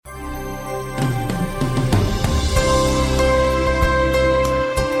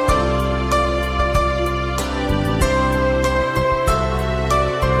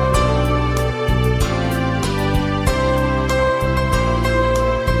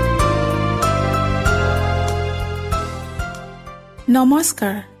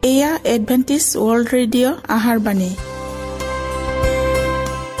নমস্কাৰ, এয়া Adventist world radio' আহাৰবাণী।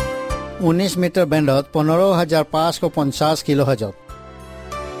 19 metre বেণ্ডত 15,550 কিলোহাৰ্টজত।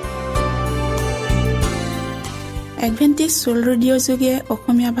 Adventist world radio' যোগে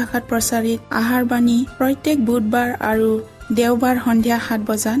অসমীয়া ভাষাত প্ৰচাৰিত আহাৰবাণী প্ৰত্যেক বুধবাৰ আৰু দেওবাৰ সন্ধিয়া 7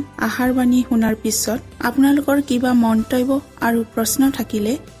 বজাত আহাৰবাণী শুনাৰ পিছত আপোনালোকৰ কিবা মন্তব্য আৰু প্ৰশ্ন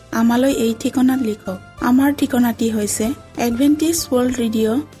থাকিলে আমালৈ এই ঠিকনাত লিখক। আমাৰ ঠিকনাটি হৈছে Adventist world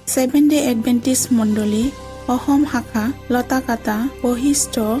radio' 7 day Adventist মণ্ডলী, অসম শাখা, লতাকাটা,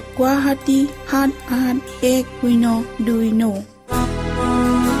 বশিষ্ঠ, গুৱাহাটী 781029।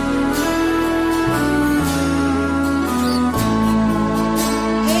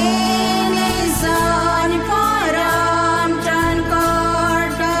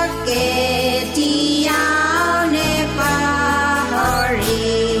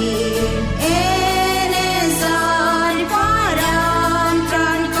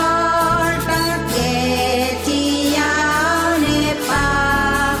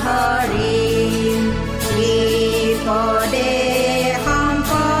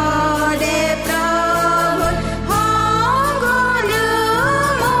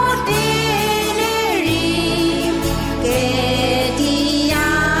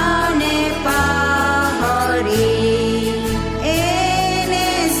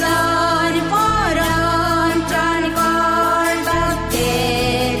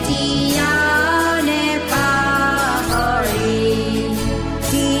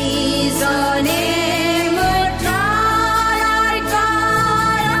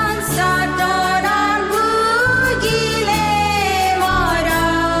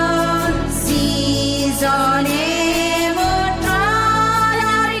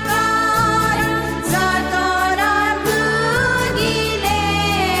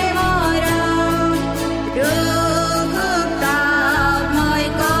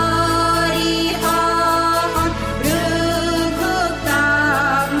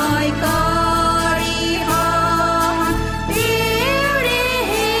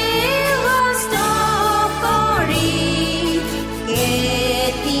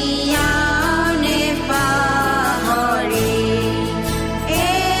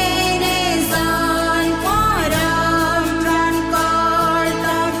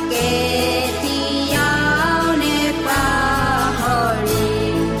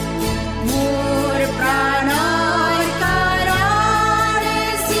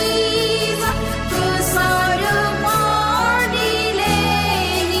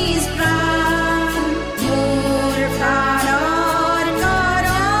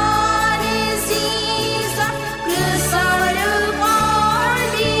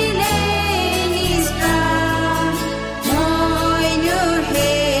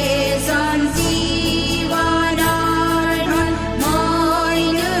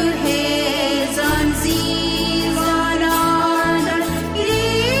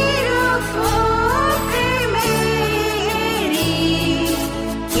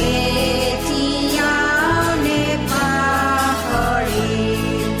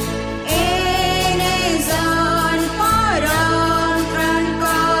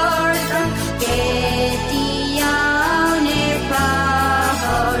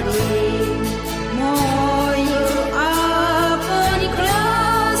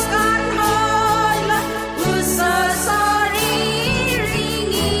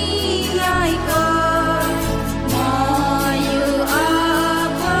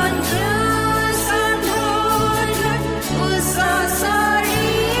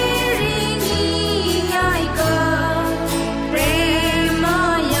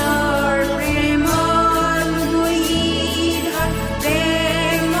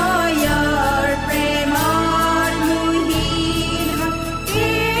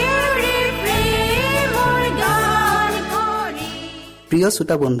 প্ৰিয়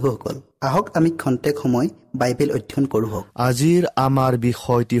শ্ৰোতা বন্ধুসকল, আহক আমি খন্তেক সময় বাইবেল অধ্যয়ন কৰোঁ। আজিৰ আমাৰ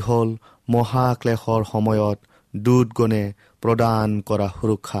বিষয়টি হ'ল মহাক্লেশৰ সময়ত দুটগনে প্ৰদান কৰা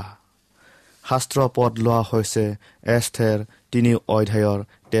সুৰক্ষা। শাস্ত্ৰ পদ লোৱা হৈছে এষ্ঠেৰ 3 অধ্যায়ৰ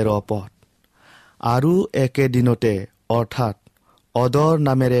 13 পদ। আৰু একেদিনতে অৰ্থাৎ অদৰ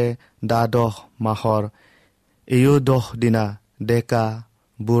নামেৰে 10 মাহৰ 10 দিনা ডেকা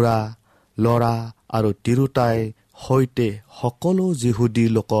বুঢ়া ল'ৰা আৰু তিৰোতাই সৈতে সকলো যিহুদী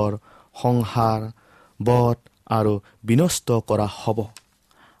লোকৰ সংহাৰ বধ আৰু বিনষ্ট কৰা হ'ব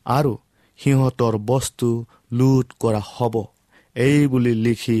আৰু সিহঁতৰ বস্তু লুট কৰা হ'ব। এই বুলি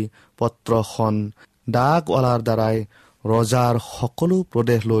লিখি পত্ৰখন ডাকৱালাৰ দ্বাৰাই ৰজাৰ সকলো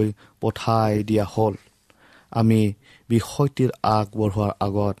প্ৰদেশলৈ পঠাই দিয়া হ'ল। আমি বিষয়টিৰ আগবঢ়োৱাৰ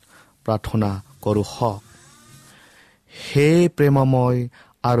আগত প্ৰাৰ্থনা কৰোঁ হওক। হে প্ৰেমময়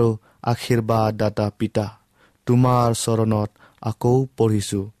আৰু আশীৰ্বাদদাতা পিতা, তোমাৰ চৰণত আকৌ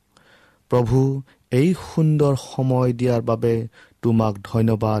পঢ়িছোঁ। প্ৰভু, এই সুন্দৰ সময় দিয়াৰ বাবে তোমাক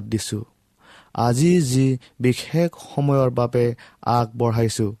ধন্যবাদ দিছোঁ। আজি যি বিশেষ সময়ৰ বাবে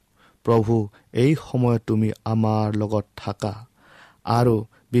আগবঢ়াইছোঁ, প্ৰভু, এই সময়ত তুমি আমাৰ লগত থাকা আৰু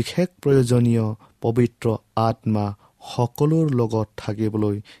বিশেষ প্ৰয়োজনীয় পবিত্ৰ আত্মা সকলোৰ লগত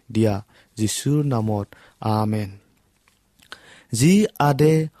থাকিবলৈ দিয়া যীশুৰ নামত আমেন। যি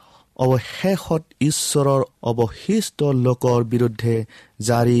আদেশ অৱশেষত ঈশ্বৰৰ অৱশিষ্ট লোকৰ বিৰুদ্ধে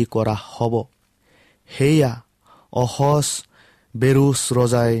জাৰি কৰা হ'ব, সেয়া অহজ বেৰুচ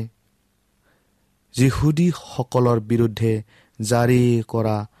ৰজাই যিহুদীসকলৰ বিৰুদ্ধে জাৰি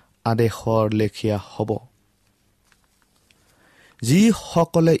কৰা আদেশৰ লেখীয়া হ'ব।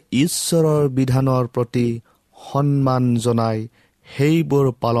 যিসকলে ঈশ্বৰৰ বিধানৰ প্ৰতি সন্মান জনাই সেইবোৰ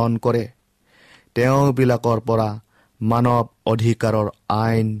পালন কৰে, তেওঁবিলাকৰ পৰা মানৱ অধিকাৰৰ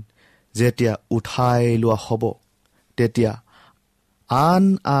আইন যেতিয়া উঠাই লোৱা হ'ব, তেতিয়া আন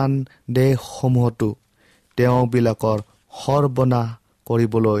আন দেশসমূহতো তেওঁবিলাকৰ সৰ্বনাশ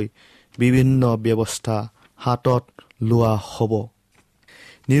কৰিবলৈ বিভিন্ন ব্যৱস্থা হাতত লোৱা হ'ব।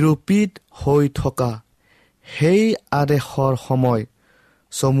 নিৰূপিত হৈ থকা সেই আদেশৰ সময়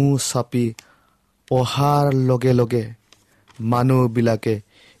চমু চাপি অহাৰ লগে লগে মানুহবিলাকে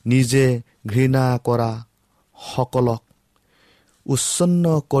নিজে ঘৃণা কৰা সকলক উচ্ছন্ন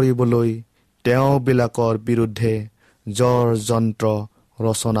কৰিবলৈ তেওঁবিলাকৰ বিৰুদ্ধে যন্ত্ৰ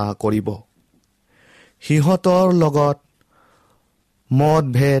ৰচনা কৰিব। সিহঁতৰ লগত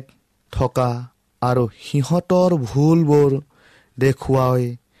মতভেদ থকা আৰু সিহঁতৰ ভুলবোৰ দেখুৱাই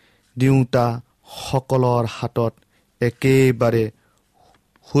দিওঁতা সকলৰ হাতত একেবাৰে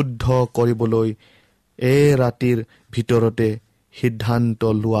শুদ্ধ কৰিবলৈ এই ৰাতিৰ ভিতৰতে সিদ্ধান্ত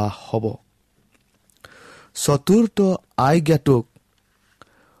লোৱা হ'ব। চতুৰ্থ আজ্ঞাটোক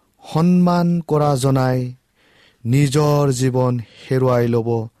সন্মান কৰা জনাই নিজৰ জীৱন হেৰুৱাই ল'ব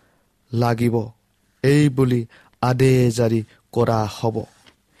লাগিব, এই বুলি আদেশ জাৰি কৰা হ'ব।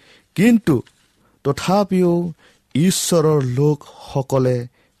 কিন্তু তথাপিও ঈশ্বৰৰ লোকসকলে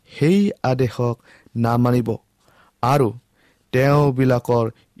সেই আদেশক নামানিব আৰু তেওঁবিলাকৰ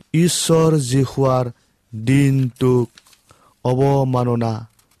ঈশ্বৰ যীশুৱাৰ দিনটোক অৱমাননা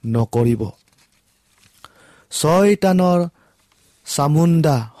নকৰিব। শয়তানৰ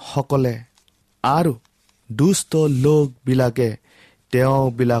চামুণ্ডাসকলে আৰু দুষ্ট লোকবিলাকে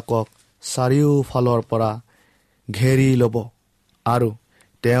তেওঁবিলাকক চাৰিওফালৰ পৰা ঘেৰি ল'ব আৰু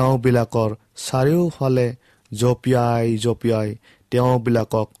তেওঁবিলাকৰ চাৰিওফালে জপিয়াই জপিয়াই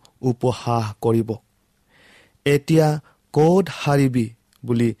তেওঁবিলাকক উপহাস কৰিব। এতিয়া ক'ত হাৰিবি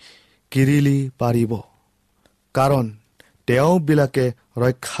বুলি কিৰিলি পাৰিব, কাৰণ তেওঁবিলাকে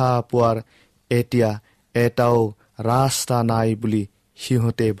ৰক্ষা পোৱাৰ এতিয়া এটাও ৰাস্তা নাই বুলি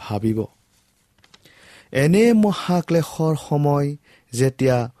সিহঁতে ভাবিব। এনে মহাক্লেশৰ সময়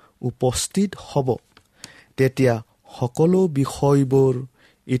যেতিয়া উপস্থিত হ'ব, তেতিয়া সকলো বিষয়বোৰ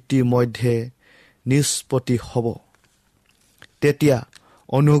ইতিমধ্যে নিষ্পত্তি হ'ব। তেতিয়া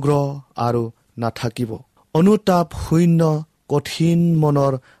অনুগ্ৰহ আৰু নাথাকিব। অনুতাপ শূন্য কঠিন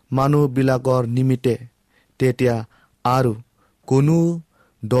মনৰ মানুহবিলাকৰ নিমিত্তে তেতিয়া আৰু কোনো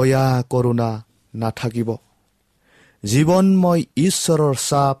দয়া কৰোণা নাথাকিব। জীৱনময় ঈশ্বৰৰ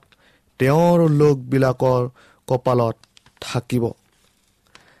চাপ তেওঁৰ লোকবিলাকৰ কপালত থাকিব।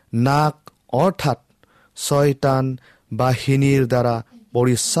 নাক অৰ্থাৎ শয়তান বাহিনীৰ দ্বাৰা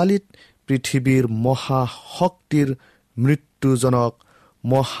পৰিচালিত পৃথিৱীৰ মহাশক্তিৰ মৃত্যুজনক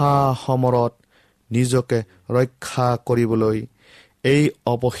মহাসমৰত নিজকে ৰক্ষা কৰিবলৈ এই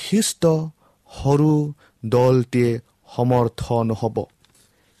অৱশিষ্ট সৰু দলটিয়ে সমৰ্থ নহ'ব।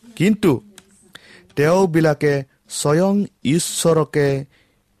 কিন্তু তেওঁবিলাকে স্বয়ং ঈশ্বৰকে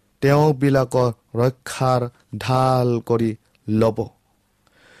তেওঁবিলাকৰ ৰক্ষাৰ ঢাল কৰি ল'ব।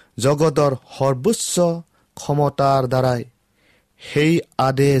 জগতৰ সৰ্বোচ্চ ক্ষমতাৰ দ্বাৰাই সেই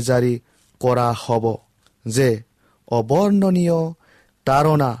আদেশ জাৰি কৰা হ'ব যে অবৰ্ণনীয়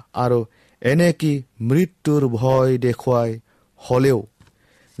তাৰণা আৰু এনেকি মৃত্যুৰ ভয় দেখুৱাই হ'লেও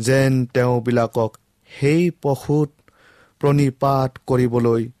যেন তেওঁবিলাকক সেই পশুত প্ৰণিপাত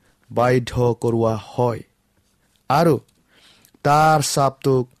কৰিবলৈ বাধ্য কৰোৱা হয় আৰু তাৰ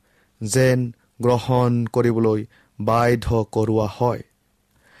চাপটোক যেন গ্ৰহণ কৰিবলৈ বাধ্য কৰোৱা হয়।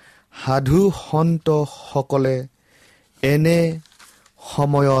 সাধু সন্তসকলে এনে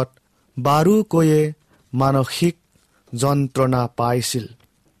সময়ত বাৰুকৈয়ে মানসিক যন্ত্ৰণা পাইছিল।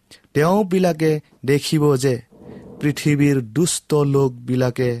 তেওঁবিলাকে দেখিব যে পৃথিৱীৰ দুষ্ট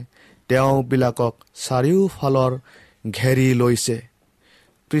লোকবিলাকে তেওঁবিলাকক চাৰিওফালৰ ঘেৰি লৈছে।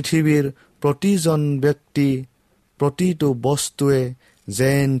 পৃথিৱীৰ প্ৰতিজন ব্যক্তি প্ৰতিটো বস্তুৱে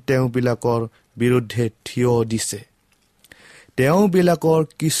যেন তেওঁবিলাকৰ বিৰুদ্ধে থিয় দিছে। তেওঁবিলাকৰ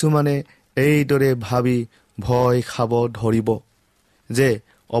কিছুমানে এইদৰে ভাবি ভয় খাব ধৰিব যে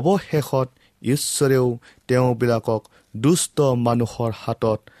অৱশেষত ঈশ্বৰেও তেওঁবিলাকক দুষ্ট মানুহৰ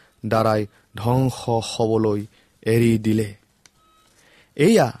হাতত দ্বাৰাই ধ্বংস হ'বলৈ এৰি দিলে।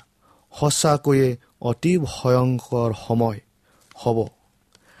 এয়া সঁচাকৈয়ে অতি ভয়ংকৰ সময় হ'ব।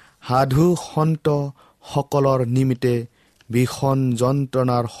 সাধু সন্ত সকলৰ নিমিত্তে ভীষণ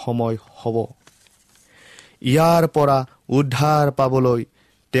যন্ত্ৰণাৰ সময় হ'ব। ইয়াৰ পৰা উদ্ধাৰ পাবলৈ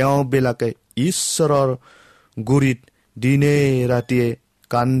তেওঁবিলাকে ঈশ্বৰৰ গুৰিত দিনে ৰাতিয়ে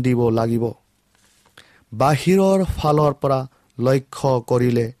কান্দিব লাগিব। বাহিৰৰ ফালৰ পৰা লক্ষ্য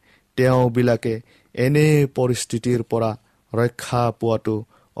কৰিলে তেওঁবিলাকে এনে পৰিস্থিতিৰ পৰা ৰক্ষা পোৱাটো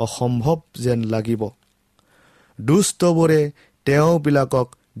অসম্ভৱ যেন লাগিব। দুষ্টবোৰে তেওঁবিলাকক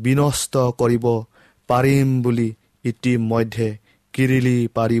বিনষ্ট কৰিব পাৰিম বুলি ইতিমধ্যে কিৰিলি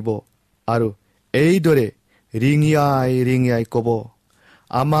পাৰিব আৰু এইদৰে ৰিঙিয়াই ৰিঙিয়াই ক'ব,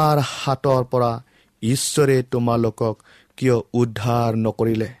 আমাৰ হাতৰ পৰা ঈশ্বৰে তোমালোকক কিয় উদ্ধাৰ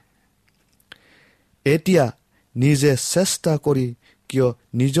নকৰিলে? এতিয়া নিজে চেষ্টা কৰি কিয়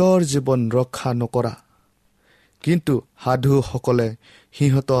নিজৰ জীৱন ৰক্ষা নকৰা? কিন্তু সাধুসকলে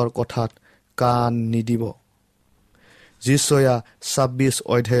সিহঁতৰ কথাত কাণ নিদিব। যিচয়া 26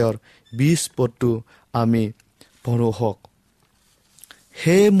 অধ্যায়ৰ 20 পদটো আমি পঢ়ো হওক।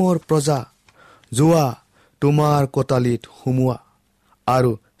 হে মোৰ প্ৰজা, যোৱা তোমাৰ কোঠালিত সোমোৱা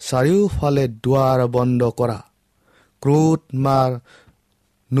আৰু চাৰিওফালে দুৱাৰ বন্ধ কৰা। ক্ৰোধ মাৰ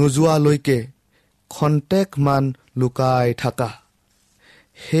নোযোৱালৈকে খন্তেকমান লুকাই থাকা।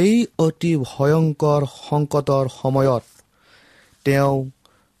 সেই অতি ভয়ংকৰ সংকটৰ সময়ত তেওঁ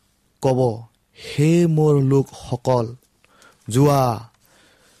ক'ব, হে মোৰ লোকসকল, যোৱা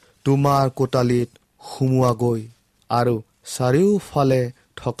তোমাৰ কোঠালিত সোমোৱাগৈ আৰু চাৰিওফালে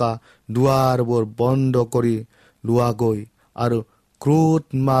থকা দুৱাৰবোৰ বন্ধ কৰি লোৱাগৈ আৰু ক্ৰোধ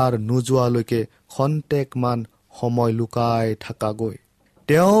মাৰ নোযোৱালৈকে খন্তেকমান সময় লুকাই থাকাগৈ।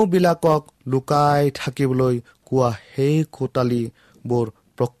 তেওঁবিলাকক লুকাই থাকিবলৈ কোৱা সেই কোঠালিবোৰ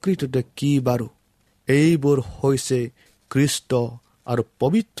প্ৰকৃততে কি বাৰু? এইবোৰ হৈছে খ্ৰীষ্ট আৰু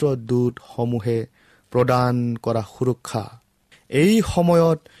পবিত্ৰ দূতসমূহে প্ৰদান কৰা সুৰক্ষা। এই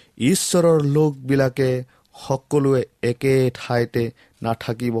সময়ত ঈশ্বৰৰ লোকবিলাকে সকলোৱে একে ঠাইতে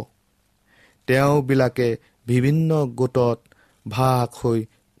নাথাকিব। তেওঁবিলাকে বিভিন্ন গোটত ভাগ হৈ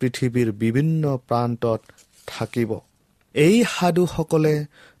পৃথিৱীৰ বিভিন্ন প্ৰান্তত থাকিব। এই সাধুসকলে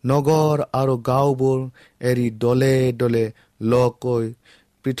নগৰ আৰু গাঁওবোৰ এৰি দলে দলে লগ হৈ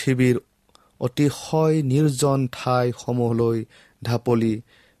পৃথিৱীৰ অতিশয় নিৰ্জন ঠাইসমূহলৈ ঢাপলি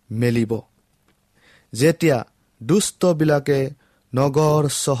মেলিব। যেতিয়া দুষ্টবিলাকে নগৰ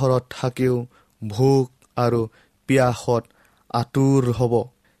চহৰত থাকিও ভোক আৰু পিয়াসত আতুৰ হ'ব,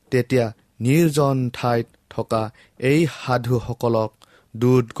 তেতিয়া নিৰ্জন ঠাইত থকা এই সাধুসকলক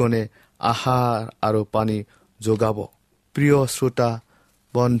দুতগণে আহাৰ আৰু পানী যোগাব। প্ৰিয় শ্ৰোতা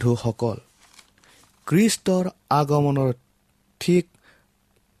বন্ধুসকল, খ্ৰীষ্টৰ আগমনৰ ঠিক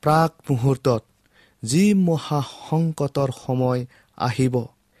প্ৰাক মুহূৰ্তত যি মহা সংকটৰ সময় আহিব,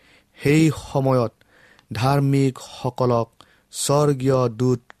 সেই সময়ত ধাৰ্মিকসকলক স্বৰ্গীয়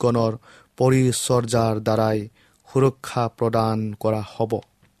দূতগণৰ পৰিচৰ্যাৰ দ্বাৰাই সুৰক্ষা প্ৰদান কৰা হ'ব।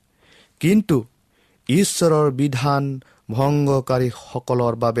 কিন্তু ঈশ্বৰৰ বিধান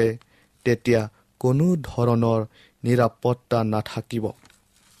ভংগকাৰীসকলৰ বাবে তেতিয়া কোনো ধৰণৰ নিৰাপত্তা নাথাকিব।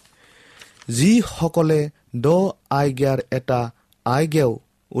 যিসকলে 10 আজ্ঞাৰ এটা আজ্ঞাও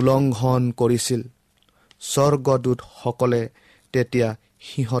উলংঘন কৰিছিল, স্বৰ্গদূতসকলে তেতিয়া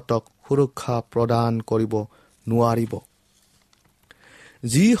সিহঁতক সুৰক্ষা প্ৰদান কৰিব নোৱাৰিব।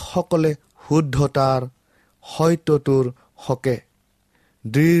 যিসকলে শুদ্ধতাৰ সত্যটোৰ হকে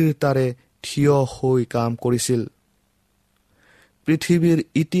দৃঢ়তাৰে থিয় হৈ কাম কৰিছিল, পৃথিৱীৰ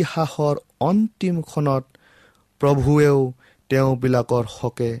ইতিহাসৰ অন্তিম ক্ষণত প্ৰভুৱেও তেওঁবিলাকৰ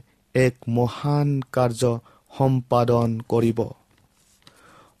হকে এক মহান কাৰ্য সম্পাদন কৰিব।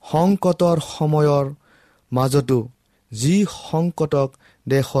 সংকটৰ সময়ৰ মাজতো যি সংকটক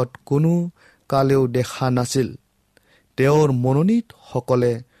দেশত কোনো কালেও দেখা নাছিল, তেওঁৰ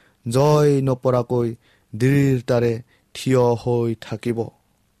মনোনীতসকলে জয় নপৰাকৈ দৃঢ়তাৰে থিয় হৈ থাকিব।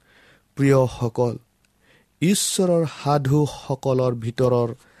 প্ৰিয়সকল, ঈশ্বৰৰ সাধুসকলৰ ভিতৰৰ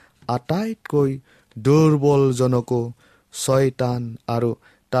আটাইতকৈ দুৰ্বলজনকো শয়তান আৰু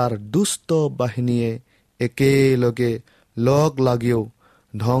তাৰ দুষ্ট বাহিনীয়ে একেলগে লগ লাগিও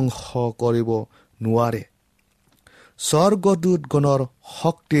ধ্বংস কৰিব নোৱাৰে। স্বৰ্গদূতগণৰ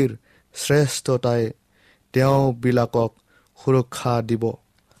শক্তিৰ শ্ৰেষ্ঠতাই তেওঁবিলাকক সুৰক্ষা দিব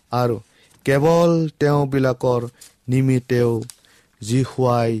আৰু কেৱল তেওঁবিলাকৰ নিমিত্তেও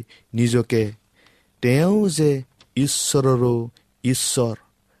জিহুৱাই নিজকে তেওঁ যে ঈশ্বৰৰো ঈশ্বৰ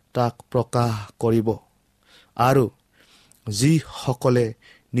তাক প্ৰকাশ কৰিব। আৰু যিসকলে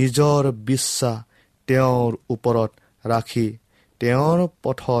নিজৰ বিশ্বাস তেওঁৰ ওপৰত ৰাখি তেওঁৰ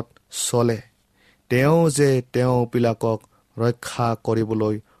পথত চলে, তেওঁ যে তেওঁবিলাকক ৰক্ষা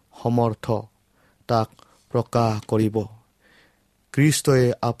কৰিবলৈ সমৰ্থ তাক প্ৰকাশ কৰিব। খ্ৰীষ্টই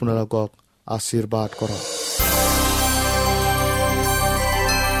আপোনালোকক আশীৰ্বাদ কৰক।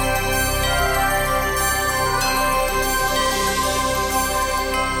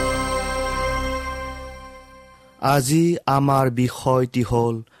 আজি আমাৰ বিষয়টি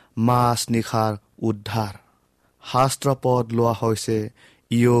হ'ল মাছ নিশাৰ উদ্ধাৰ। শাস্ত্ৰপদ লোৱা হৈছে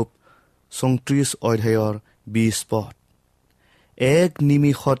ইয়োব 34 অধ্যায়ৰ 20 পদ। এক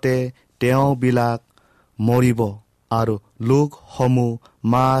নিমিষতে তেওঁবিলাক মৰিব আৰু লোকসমূহ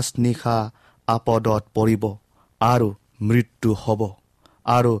মাছ নিশা আপদত পৰিব আৰু মৃত্যু হ'ব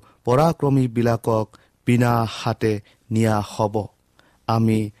আৰু পৰাক্ৰমীবিলাকক বিনা হাতে নিয়া হ'ব।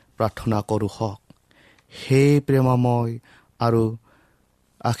 আমি প্ৰাৰ্থনা কৰোঁ হওক। হে প্ৰেমময় আৰু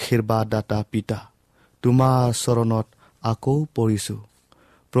আশীৰ্বাদদাতা পিতা, তোমাৰ চৰণত আকৌ পৰিছোঁ।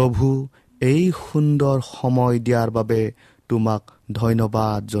 প্ৰভু, এই সুন্দৰ সময় দিয়াৰ বাবে তোমাক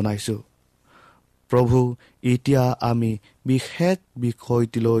ধন্যবাদ জনাইছোঁ। প্ৰভু, এতিয়া আমি বিশেষ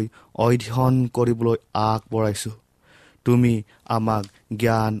বিষয়টিলৈ অধ্যয়ন কৰিবলৈ আগবঢ়াইছোঁ। তুমি আমাক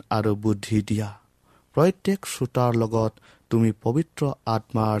জ্ঞান আৰু বুদ্ধি দিয়া। প্ৰত্যেক শ্ৰোতাৰ লগত তুমি পবিত্ৰ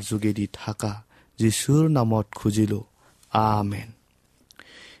আত্মাৰ যোগেদি থাকা। যীশুৰ নামত খুজিলোঁ, আমেন।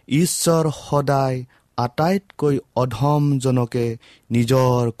 ঈশ্বৰ সদায় আটাইতকৈ অধমজনকে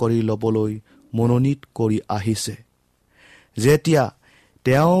নিজৰ কৰি ল'বলৈ মনোনীত কৰি আহিছে। যেতিয়া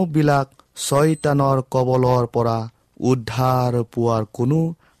তেওঁবিলাক শয়তানৰ কবলৰ পৰা উদ্ধাৰ পোৱাৰ কোনো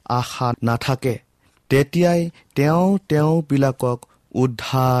আশা নাথাকে, তেতিয়াই তেওঁবিলাকক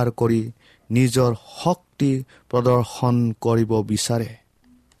উদ্ধাৰ কৰি নিজৰ শক্তি প্ৰদৰ্শন কৰিব বিচাৰে।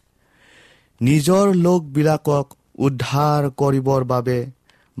 নিজৰ লোকবিলাকক উদ্ধাৰ কৰিবৰ বাবে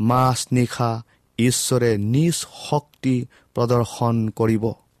মাছ নিশা ঈশ্বৰে নিজ শক্তি প্ৰদৰ্শন কৰিব।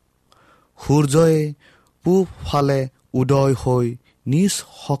 সূৰ্যই পূব ফালে উদয় হৈ নিজ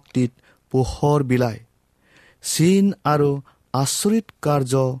শক্তিত পোহৰ বিলায়। চিন আৰু আচৰিত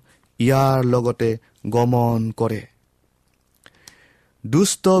কাৰ্য ইয়াৰ লগতে গমন কৰে।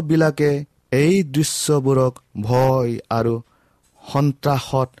 দুষ্টবিলাকে এই দৃশ্যবোৰক ভয় আৰু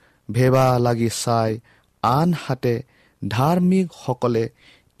সন্ত্ৰাসত ভেবা লাগি চাই, আনহাতে ধাৰ্মিকসকলে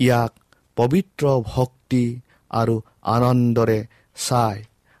ইয়াক পবিত্ৰ ভক্তি আৰু আনন্দৰে চায়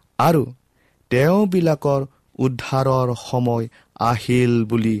আৰু তেওঁবিলাকৰ উদ্ধাৰৰ সময় আহিল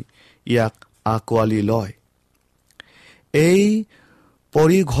বুলি ইয়াক আঁকোৱালি লয়। এই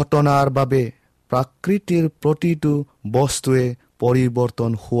পৰিঘটনাৰ বাবে প্ৰকৃতিৰ প্ৰতিটো বস্তুৱে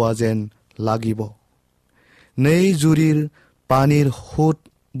পৰিৱৰ্তন হোৱা যেন লাগিব। নেইজুৰিৰ পানীৰ সোঁত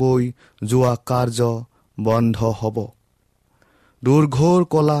বৈ যোৱা কাৰ্য বন্ধ হ'ব। দুৰ্ঘোৰ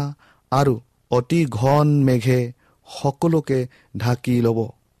কলা আৰু অতি ঘন মেঘে সকলোকে ঢাকি ল'ব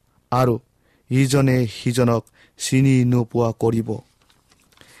আৰু ইজনে সিজনক চিনি নোপোৱা কৰিব।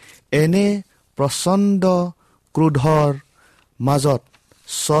 এনে প্ৰচণ্ড ক্ৰোধৰ মাজত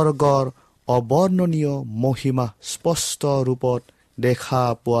স্বৰ্গৰ অবৰ্ণনীয় মহিমা স্পষ্ট ৰূপত দেখা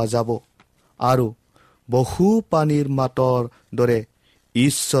পোৱা যাব আৰু বহু পানীৰ মাতৰ দৰে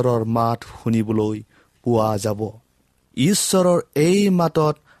ঈশ্বৰৰ মাত শুনিবলৈ পোৱা যাব। ঈশ্বৰৰ এই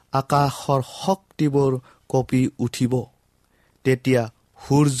মাতত আকাশৰ শক্তিবোৰ কঁপি উঠিব। তেতিয়া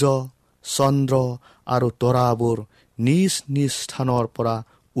সূৰ্য, চন্দ্ৰ আৰু তৰাবোৰ নিজ নিজ স্থানৰ পৰা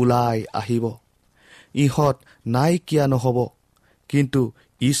ওলাই আহিব। ইহঁত নাইকিয়া নহ'ব, কিন্তু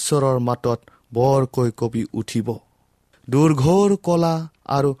ঈশ্বৰৰ মাতত বৰকৈ কঁপি উঠিব। দুৰ্ঘোৰ কলা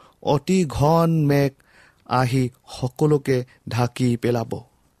আৰু অতি ঘন মেঘ আহি সকলোকে ঢাকি পেলাব।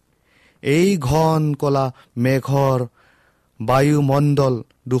 এই ঘন কলা মেঘৰ বায়ুমণ্ডল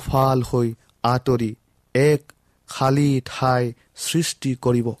দুফাল হৈ আঁতৰি এক খালী ঠাই সৃষ্টি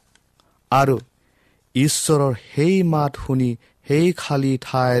কৰিব আৰু ঈশ্বৰৰ সেই মাত শুনি সেই খালী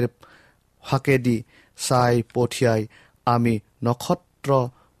ঠাইৰ ফাকেদি চাই পঠিয়াই আমি নক্ষত্ৰ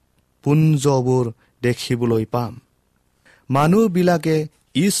পুঞ্জবোৰ দেখিবলৈ পাম। মানুহবিলাকে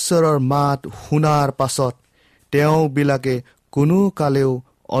ঈশ্বৰৰ মাত শুনাৰ পাছত তেওঁবিলাকে কোনো কালেও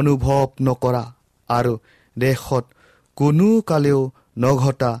অনুভৱ নকৰা আৰু দেশত কোনো কালেও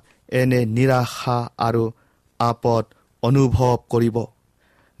নঘটা এনে নিৰাশা আৰু আপদ অনুভৱ কৰিব,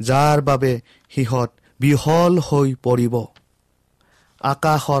 যাৰ বাবে সিহঁত বিহল হৈ পৰিব।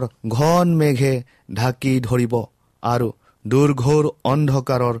 আকাশৰ ঘন মেঘে ঢাকি ধৰিব আৰু দুৰ্ঘোৰ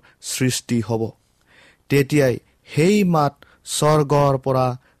অন্ধকাৰৰ সৃষ্টি হ'ব। তেতিয়াই সেই মাত স্বৰ্গৰ পৰা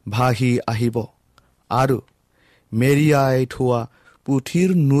ভাহি আহিব আৰু মেৰিয়াই থোৱা পুথিৰ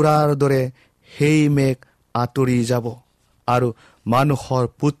নুৰাৰ দৰে সেই মেঘ আঁতৰি যাব আৰু মানুহৰ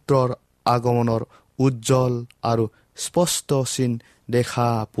পুত্ৰৰ আগমনৰ উজ্জ্বল আৰু স্পষ্ট চিন দেখা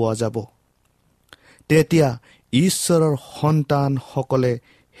পোৱা যাব। তেতিয়া ঈশ্বৰৰ সন্তানসকলে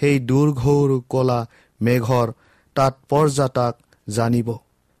সেই দুৰ্ঘোৰ কলা মেঘৰ তাৎপৰ্যতাক জানিব।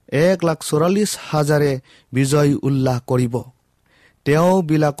 1,44,000 বিজয় উল্লাস কৰিব।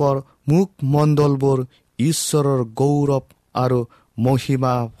 তেওঁবিলাকৰ মুখমণ্ডলবোৰ ঈশ্বৰৰ গৌৰৱ আৰু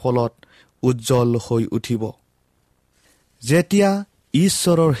মহিমা ফলত উজ্জ্বল হৈ উঠিব। যেতিয়া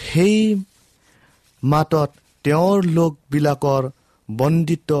ঈশ্বৰৰ সেই মাতত তেওঁৰ লোকবিলাকৰ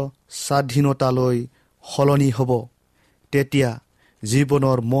বন্দিত স্বাধীনতালৈ সলনি হ'ব, তেতিয়া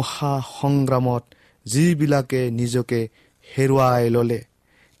জীৱনৰ মহা সংগ্ৰামত যিবিলাকে নিজকে হেৰুৱাই ল'লে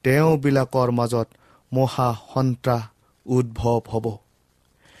তেওঁবিলাকৰ মাজত মহা সন্ত্ৰাস উদ্ভৱ হ'ব।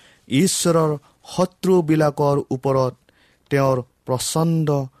 ঈশ্বৰৰ শত্ৰুবিলাকৰ ওপৰত তেওঁৰ প্ৰচণ্ড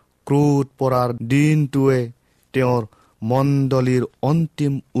ক্ৰোধ পৰাৰ দিনটোৱে তেওঁৰ মণ্ডলীৰ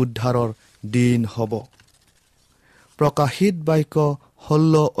অন্তিম উদ্ধাৰৰ দিন হ'ব। প্ৰকাশিত বাক্য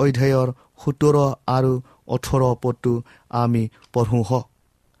 16 অধ্যায়ৰ 17 আৰু 18 পদটো আমি পঢ়োঁ হওক।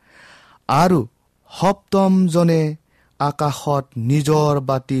 আৰু সপ্তমজনে আকাশত নিজৰ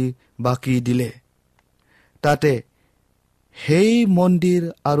বাতি বাকি দিলে। তাতে সেই মন্দিৰ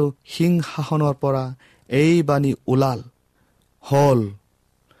আৰু সিংহাসনৰ পৰা এই বাণী ওলাল হ'ল।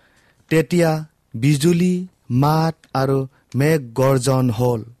 তেতিয়া বিজুলী মাত আৰু মেঘ গৰ্জন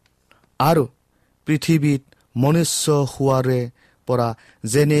হ'ল আৰু পৃথিৱীত মনুষ্য হোৱাৰে পৰা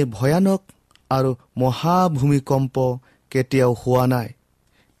যেনে ভয়ানক আৰু মহাভূমিকম্প কেতিয়াও হোৱা নাই,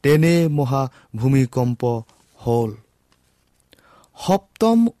 তেনে মহাভূমিকম্প হ'ল।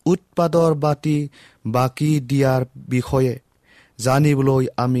 সপ্তম উৎপাদৰ বাতি বাকি দিয়াৰ বিষয়ে জানিবলৈ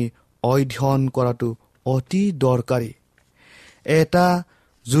আমি অধ্যয়ন কৰাটো অতি দৰকাৰী। এটা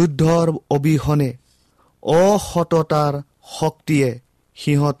যুদ্ধৰ অবিহনে অসততাৰ শক্তিয়ে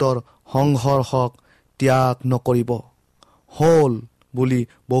সিহঁতৰ সংঘৰ্ষক ত্যাগ নকৰিব। হ'ল বুলি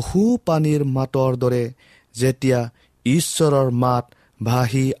বহু পানীৰ মাতৰ দৰে যেতিয়া ঈশ্বৰৰ মাত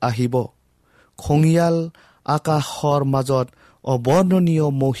ভাহি আহিব, খঙিয়াল আকাশৰ মাজত অবৰ্ণনীয়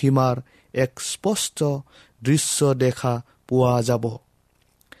মহিমাৰ এক স্পষ্ট দৃশ্য দেখা পোৱা যাব।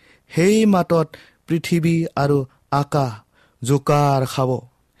 সেই মাতত পৃথিৱী আৰু আকাশ জোকাৰ খাব।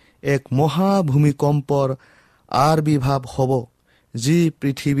 এক মহাভূমিকম্পৰ আবিৰ্ভাৱ হ'ব, যি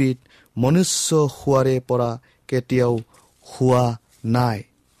পৃথিৱীত মনুষ্য হোৱাৰে পৰা কেতিয়াও হোৱা নাই।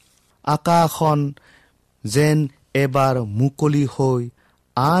 আকাশখন যেন এবাৰ মুকলি হৈ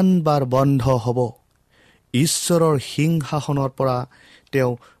আনবাৰ বন্ধ হ'ব। ঈশ্বৰৰ সিংহাসনৰ পৰা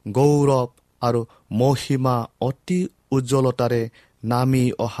তেওঁ গৌৰৱ আৰু মহিমা অতি উজ্জ্বলতাৰে নামি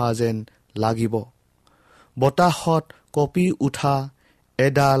অহা যেন লাগিব। বতাহত কঁপি উঠা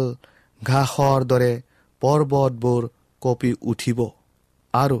এডাল ঘাঁহৰ দৰে পৰ্বতবোৰ কঁপি উঠিব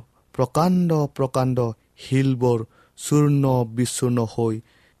আৰু প্ৰকাণ্ড প্ৰকাণ্ড শিলবোৰ চূৰ্ণ বিচূৰ্ণ হৈ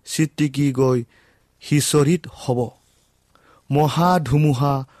ছিটিকি গৈ সিঁচৰিত হ'ব।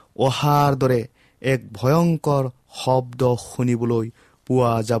 মহাধুমুহা অহাৰ দৰে এক ভয়ংকৰ শব্দ শুনিবলৈ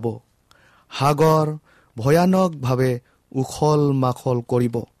পোৱা যাব। সাগৰ ভয়ানকভাৱে উখল মাখল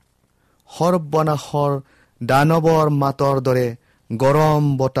কৰিব। সৰ্বনাশৰ দানৱৰ মাতৰ দৰে গৰম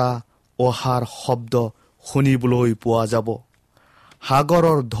বতাহ অহাৰ শব্দ শুনিবলৈ পোৱা যাব।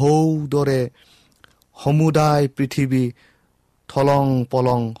 সাগৰৰ ঢৌৰ দৰে সমুদায় পৃথিৱী থলং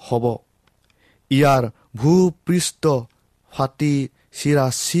পলং হ'ব। ইয়াৰ ভূপৃষ্ঠ ফাটি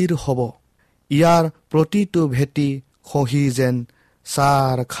চিৰাচিৰ হ'ব। ইয়াৰ প্ৰতিটো ভেটি খহি যেন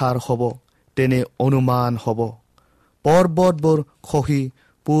চাৰ খাৰ হ'ব, তেনে অনুমান হ'ব। পৰ্বতবোৰ খহি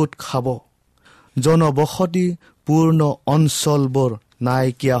পোত খাব। জনবসতিপূৰ্ণ অঞ্চলবোৰ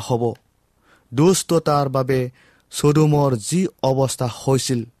নাইকিয়া হ'ব। দুষ্টতাৰ বাবে চদোমৰ যি অৱস্থা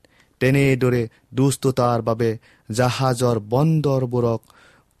হৈছিল, তেনেদৰে দুষ্টতাৰ বাবে জাহাজৰ বন্দৰবোৰক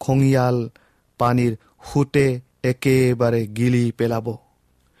খঙিয়াল পানীৰ সোঁতে একেবাৰে গিলি পেলাব।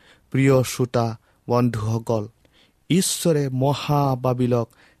 প্ৰিয় শ্ৰোতা বন্ধুসকল, ঈশ্বৰে মহাবাবিলক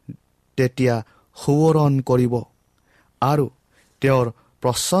তেতিয়া সোঁৱৰণ কৰিব আৰু তেওঁৰ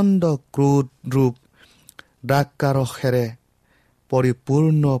প্ৰচণ্ড ক্ৰোধ ৰূপ দ্ৰাক্ষাৰসেৰে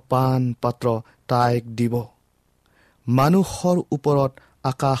পৰিপূৰ্ণ পান পাত্ৰ তাইক দিব। মানুহৰ ওপৰত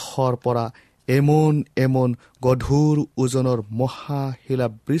আকাশৰ পৰা এমোন এমোন গধুৰ ওজনৰ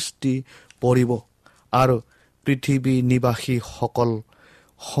মহাশিলাবৃষ্টি পৰিব আৰু পৃথিৱী নিবাসীসকল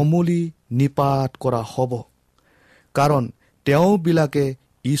সমূলি নিপাত কৰা হ'ব। কাৰণ তেওঁবিলাকে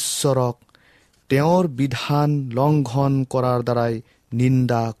ঈশ্বৰক তেওঁৰ বিধান লংঘন কৰাৰ দ্বাৰাই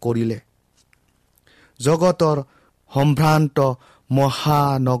নিন্দা কৰিলে। জগতৰ সম্ভ্ৰান্ত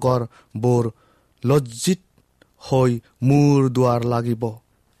মহানগৰবোৰ লজ্জিত হৈ মূৰ দুৱাৰ লাগিব।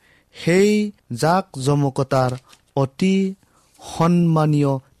 সেই জাক-জমকতাৰ অতি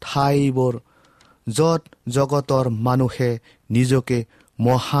সন্মানীয় ঠাইবোৰ য'ত জগতৰ মানুহে নিজকে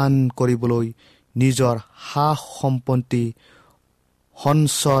মহান কৰিবলৈ নিজৰ সা-সম্পত্তি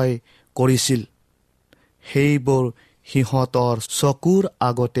সঞ্চয় কৰিছিল, সেইবোৰ সিহঁতৰ চকুৰ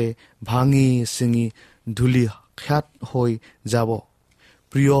আগতে ভাঙি ছিঙি ধূলিসাৎ হৈ যাব।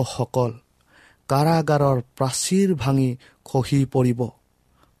 প্ৰিয়সকল, কাৰাগাৰৰ প্ৰাচীৰ ভাঙি খহি পৰিব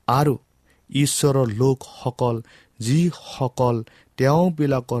আৰু ঈশ্বৰৰ লোকসকল যিসকল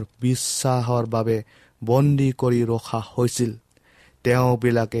তেওঁবিলাকৰ বিশ্বাসৰ বাবে বন্দী কৰি ৰখা হৈছিল,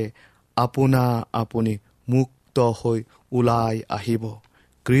 তেওঁবিলাকে আপোনা আপুনি মুক্ত হৈ ওলাই আহিব।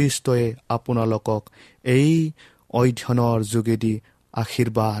 খ্ৰীষ্টই আপোনালোকক এই অধ্যয়নৰ যোগেদি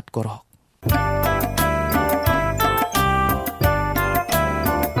আশীৰ্বাদ কৰক।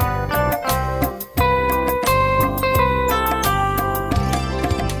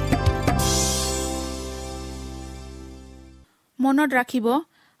 মনত ৰাখিব,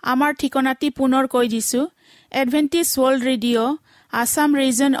 আমাৰ ঠিকনাটি পুনৰ কৈ দিছো। Adventist world radio', Assam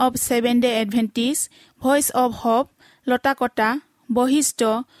region of seven day Adventist, voice of hope, Latakata,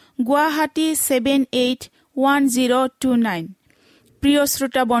 বৈশিষ্ট্য, গুৱাহাটী 781029। প্ৰিয়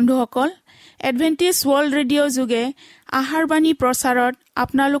শ্ৰোতা বন্ধুসকল, এডভেণ্টিজ ৱৰ্ল্ড ৰেডিঅ' যোগে আহাৰবাণী প্ৰচাৰত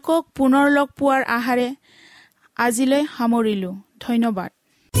আপোনালোকক পুনৰ লগ পোৱাৰ আশাৰে আজিলৈ সামৰিলো। ধন্যবাদ।